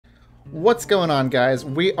What's going on, guys?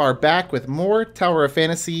 We are back with more Tower of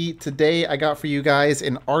Fantasy. Today I got for you guys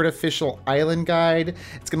an artificial island guide.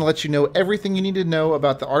 It's going to let you know everything you need to know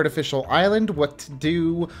about the artificial island, what to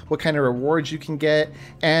do, what kind of rewards you can get,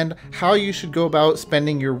 and how you should go about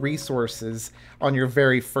spending your resources on your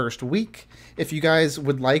very first week. If you guys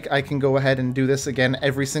would like, I can go ahead and do this again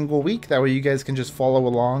every single week. That way you guys can just follow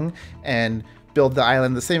along and build the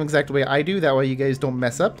island the same exact way I do. That way you guys don't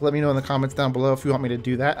mess up. Let me know in the comments down below if you want me to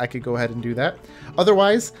do that. I could go ahead and do that.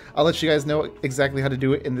 Otherwise, I'll let you guys know exactly how to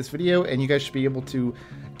do it in this video, and you guys should be able to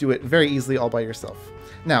do it very easily all by yourself.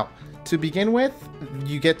 Now, to begin with,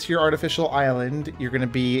 you get to your artificial island. You're going to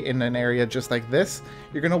be in an area just like this.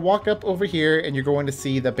 You're going to walk up over here, and you're going to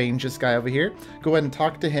see the Banges guy over here. Go ahead and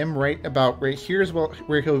talk to him right here as well,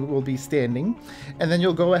 where he will be standing. And then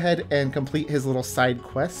you'll go ahead and complete his little side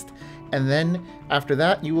quest. And then after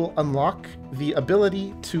that, you will unlock the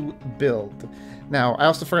ability to build. Now, I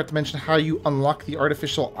also forgot to mention how you unlock the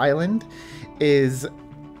artificial island is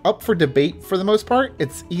up for debate for the most part.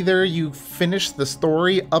 It's either you finish the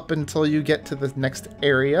story up until you get to the next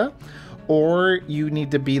area, or you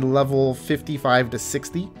need to be level 55 to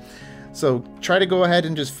 60. So try to go ahead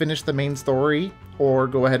and just finish the main story, or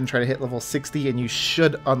go ahead and try to hit level 60 and you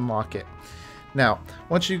should unlock it. Now,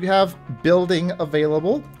 once you have building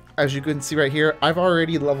available, as you can see right here, I've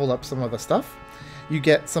already leveled up some of the stuff. You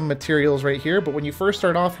get some materials right here, but when you first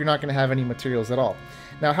start off, you're not going to have any materials at all.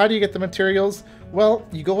 Now, how do you get the materials? Well,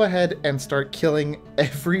 you go ahead and start killing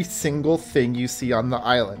every single thing you see on the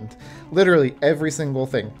island. Literally every single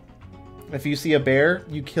thing. If you see a bear,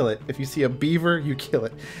 you kill it. If you see a beaver, you kill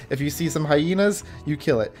it. If you see some hyenas, you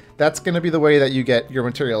kill it. That's going to be the way that you get your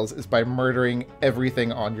materials, is by murdering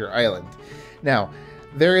everything on your island. Now,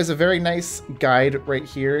 there is a very nice guide right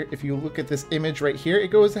here. If you look at this image right here, it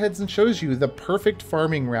goes ahead and shows you the perfect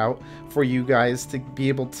farming route for you guys to be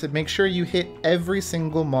able to make sure you hit every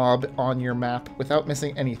single mob on your map without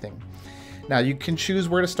missing anything. Now, you can choose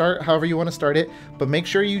where to start, however you want to start it, but make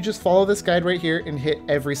sure you just follow this guide right here and hit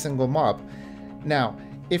every single mob. Now,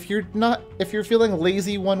 if you're feeling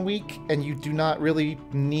lazy one week and you do not really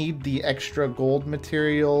need the extra gold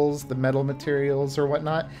materials, the metal materials or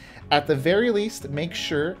whatnot, at the very least, make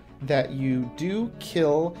sure that you do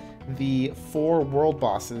kill the 4 world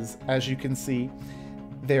bosses. As you can see,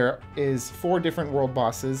 there is 4 different world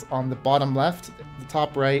bosses on the bottom left, the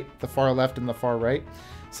top right, the far left, and the far right.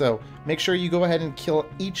 So make sure you go ahead and kill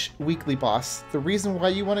each weekly boss. The reason why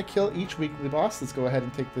you want to kill each weekly boss, let's go ahead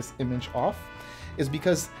and take this image off, is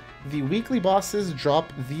because the weekly bosses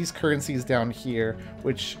drop these currencies down here,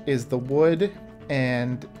 which is the wood,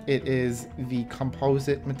 and it is the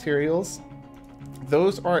composite materials.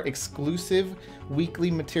 Those are exclusive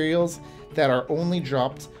weekly materials that are only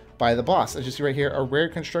dropped by the boss. As you see right here, a rare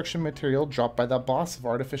construction material dropped by the boss of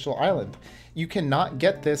Artificial Island. You cannot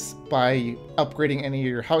get this by upgrading any of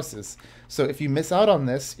your houses. So if you miss out on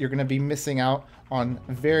this, you're going to be missing out on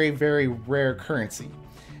very, very rare currency.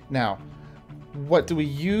 Now, what do we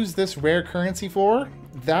use this rare currency for?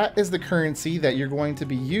 That is the currency that you're going to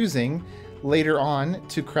be using later on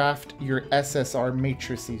to craft your SSR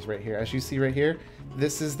matrices right here. As you see right here,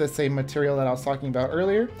 this is the same material that I was talking about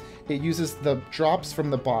earlier. It uses the drops from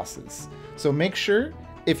the bosses. So make sure,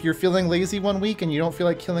 if you're feeling lazy one week and you don't feel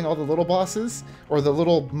like killing all the little bosses or the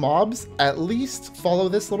little mobs, at least follow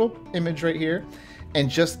this little image right here and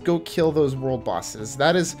just go kill those world bosses.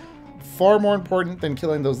 That is far more important than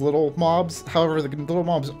killing those little mobs. However, the little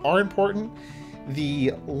mobs are important.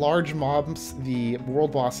 The large mobs, the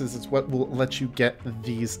world bosses, is what will let you get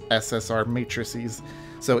these SSR matrices.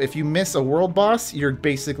 So if you miss a world boss, you're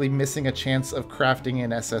basically missing a chance of crafting an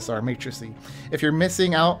SSR matrice. If you're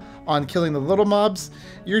missing out on killing the little mobs,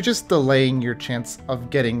 you're just delaying your chance of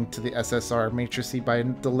getting to the SSR matrice by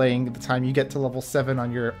delaying the time you get to level 7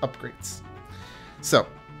 on your upgrades. So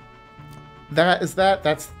that's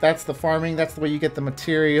the farming. That's the way you get the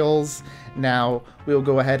materials. Now we'll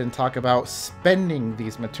go ahead and talk about spending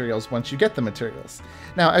these materials once you get the materials.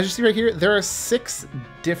 Now, as you see right here, there are 6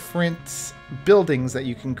 different buildings that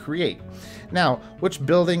you can create. Now, which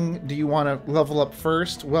building do you want to level up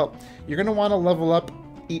first? Well, you're going to want to level up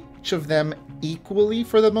each of them equally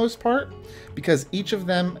for the most part, because each of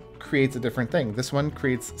them creates a different thing. This one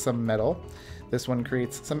creates some metal. This one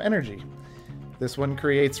creates some energy. This one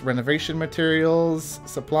creates renovation materials,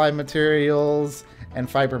 supply materials, and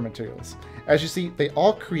fiber materials. As you see, they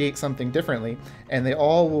all create something differently, and they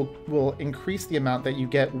all will increase the amount that you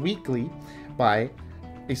get weekly by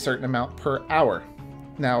a certain amount per hour.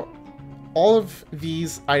 Now, all of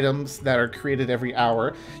these items that are created every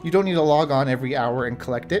hour, you don't need to log on every hour and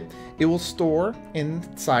collect it. It will store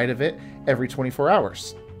inside of it every 24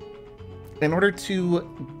 hours. In order to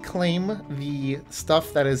claim the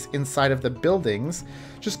stuff that is inside of the buildings,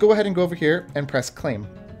 just go ahead and go over here and press claim.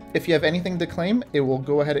 If you have anything to claim, it will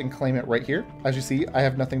go ahead and claim it right here. As you see, I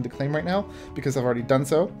have nothing to claim right now because I've already done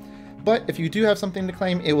so. But if you do have something to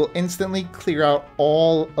claim, it will instantly clear out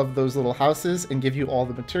all of those little houses and give you all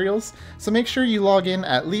the materials. So make sure you log in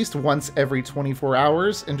at least once every 24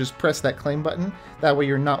 hours and just press that claim button. That way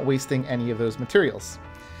you're not wasting any of those materials.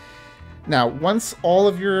 Now, once all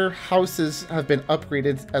of your houses have been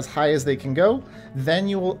upgraded as high as they can go, then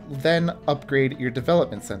you will then upgrade your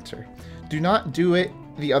development center. Do not do it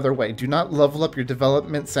the other way. Do not level up your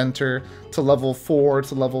development center to level 4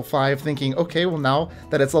 to level 5 thinking, okay, well now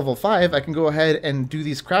that it's level 5, I can go ahead and do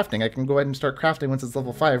these crafting. I can go ahead and start crafting once it's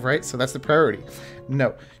level 5, right? So that's the priority.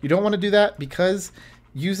 No, you don't want to do that because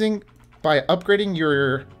by upgrading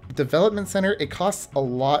your development center, it costs a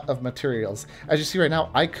lot of materials. As you see right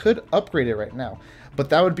now, I could upgrade it right now, but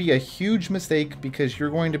that would be a huge mistake because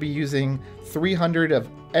you're going to be using 300 of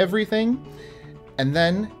everything, and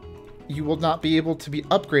then you will not be able to be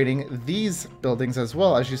upgrading these buildings as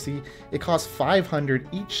well. As you see, it costs 500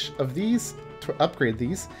 each of these to upgrade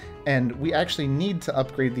these, and we actually need to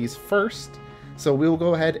upgrade these first, so we will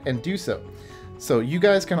go ahead and do so. So you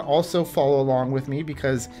guys can also follow along with me,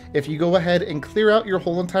 because if you go ahead and clear out your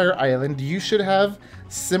whole entire island, you should have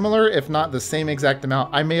similar, if not the same exact amount.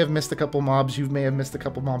 I may have missed a couple mobs, you may have missed a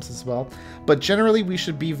couple mobs as well, but generally we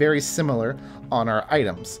should be very similar on our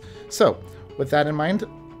items. So with that in mind,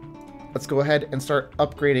 let's go ahead and start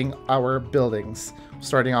upgrading our buildings.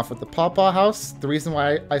 Starting off with the Pawpaw House. The reason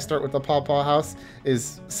why I start with the Pawpaw House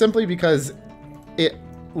is simply because it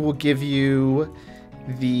will give you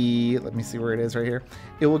let me see where it is right here.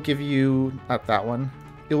 It will give you, not that one,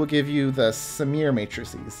 it will give you the Samir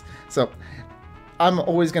matrices. So I'm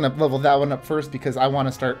always going to level that one up first because I want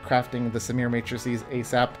to start crafting the Samir matrices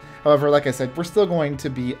ASAP. However, like I said, we're still going to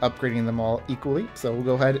be upgrading them all equally. So we'll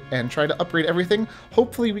go ahead and try to upgrade everything.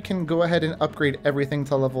 Hopefully we can go ahead and upgrade everything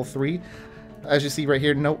to level 3. As you see right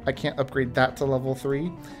here, nope, I can't upgrade that to level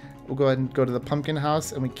 3. We'll go ahead and go to the Pumpkin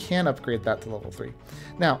House and we can upgrade that to level 3.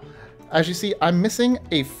 Now, as you see, I'm missing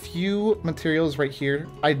a few materials right here.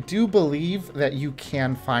 I do believe that you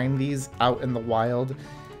can find these out in the wild.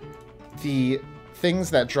 The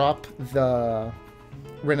things that drop the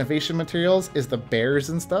renovation materials is the bears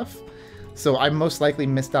and stuff. So I most likely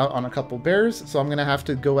missed out on a couple bears. So I'm going to have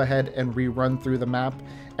to go ahead and rerun through the map.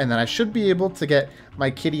 And then I should be able to get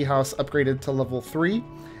my kitty house upgraded to level 3.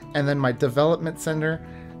 And then my development center,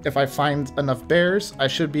 if I find enough bears, I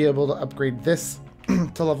should be able to upgrade this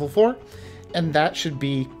to level 4, and that should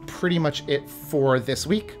be pretty much it for this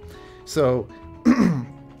week. So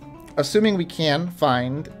assuming we can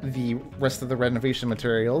find the rest of the renovation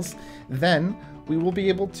materials, then we will be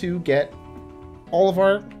able to get all of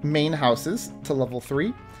our main houses to level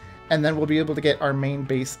 3, and then we'll be able to get our main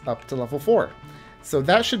base up to level 4. So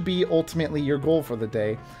that should be ultimately your goal for the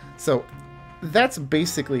day. So that's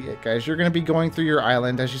basically it, guys. You're going to be going through your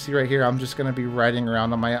island. As you see right here, I'm just going to be riding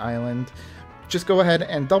around on my island. Just go ahead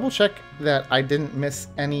and double check that I didn't miss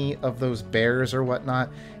any of those bears or whatnot.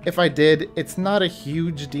 If I did, it's not a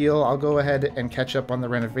huge deal. I'll go ahead and catch up on the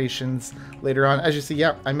renovations later on. As you see,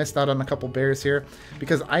 yeah, I missed out on a couple bears here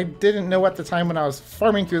because I didn't know at the time when I was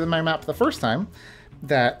farming through my map the first time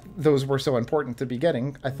that those were so important to be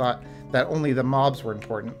getting. I thought that only the mobs were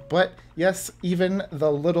important. But yes, even the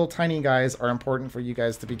little tiny guys are important for you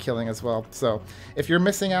guys to be killing as well. So if you're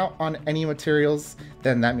missing out on any materials,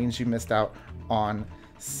 then that means you missed out on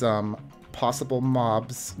some possible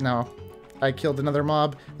mobs. Now, I killed another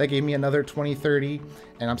mob. That gave me another 20-30,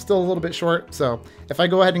 and I'm still a little bit short. So if I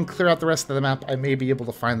go ahead and clear out the rest of the map, I may be able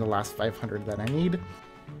to find the last 500 that I need.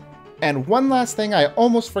 And one last thing I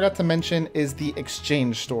almost forgot to mention is the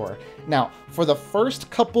exchange store. Now, for the first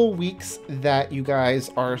couple weeks that you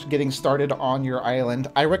guys are getting started on your island,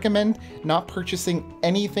 I recommend not purchasing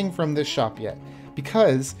anything from this shop yet,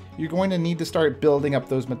 because you're going to need to start building up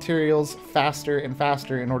those materials faster and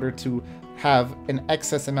faster in order to have an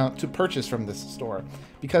excess amount to purchase from this store.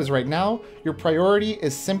 Because right now, your priority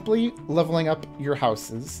is simply leveling up your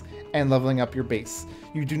houses and leveling up your base.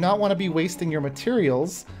 You do not want to be wasting your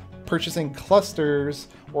materials purchasing clusters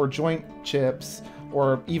or joint chips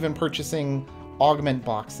or even purchasing augment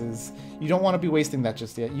boxes. You don't want to be wasting that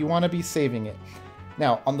just yet. You want to be saving it.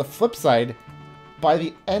 Now, on the flip side, by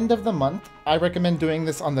the end of the month, I recommend doing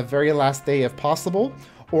this on the very last day if possible,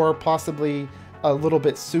 or possibly a little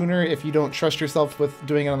bit sooner if you don't trust yourself with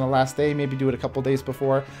doing it on the last day. Maybe do it a couple days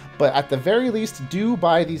before, but at the very least, do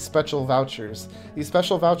buy these special vouchers. These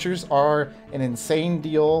special vouchers are an insane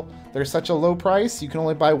deal. They're such a low price, you can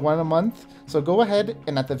only buy one a month. So go ahead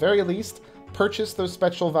and at the very least, purchase those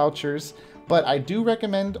special vouchers, but I do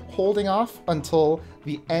recommend holding off until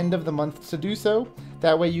the end of the month to do so.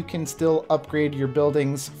 That way you can still upgrade your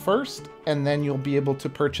buildings first, and then you'll be able to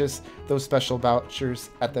purchase those special vouchers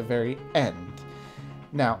at the very end.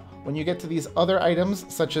 Now, when you get to these other items,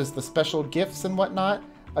 such as the special gifts and whatnot,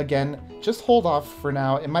 again, just hold off for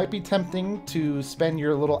now. It might be tempting to spend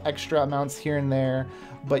your little extra amounts here and there,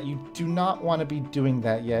 but you do not want to be doing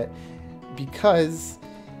that yet, because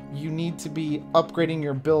you need to be upgrading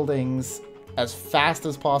your buildings as fast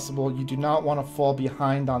as possible. You do not want to fall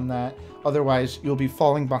behind on that. Otherwise, you'll be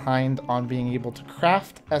falling behind on being able to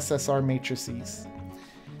craft SSR matrices.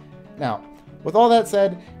 Now, with all that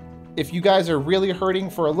said, if you guys are really hurting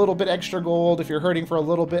for a little bit extra gold, if you're hurting for a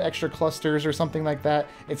little bit extra clusters or something like that,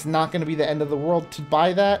 it's not going to be the end of the world to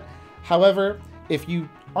buy that. However, if you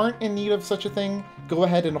aren't in need of such a thing, go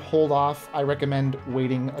ahead and hold off. I recommend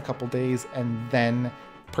waiting a couple days and then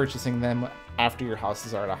purchasing them after your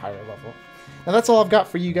houses are at a higher level. Now that's all I've got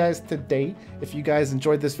for you guys today. If you guys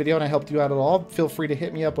enjoyed this video and I helped you out at all, feel free to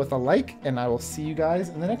hit me up with a like, and I will see you guys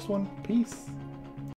in the next one. Peace.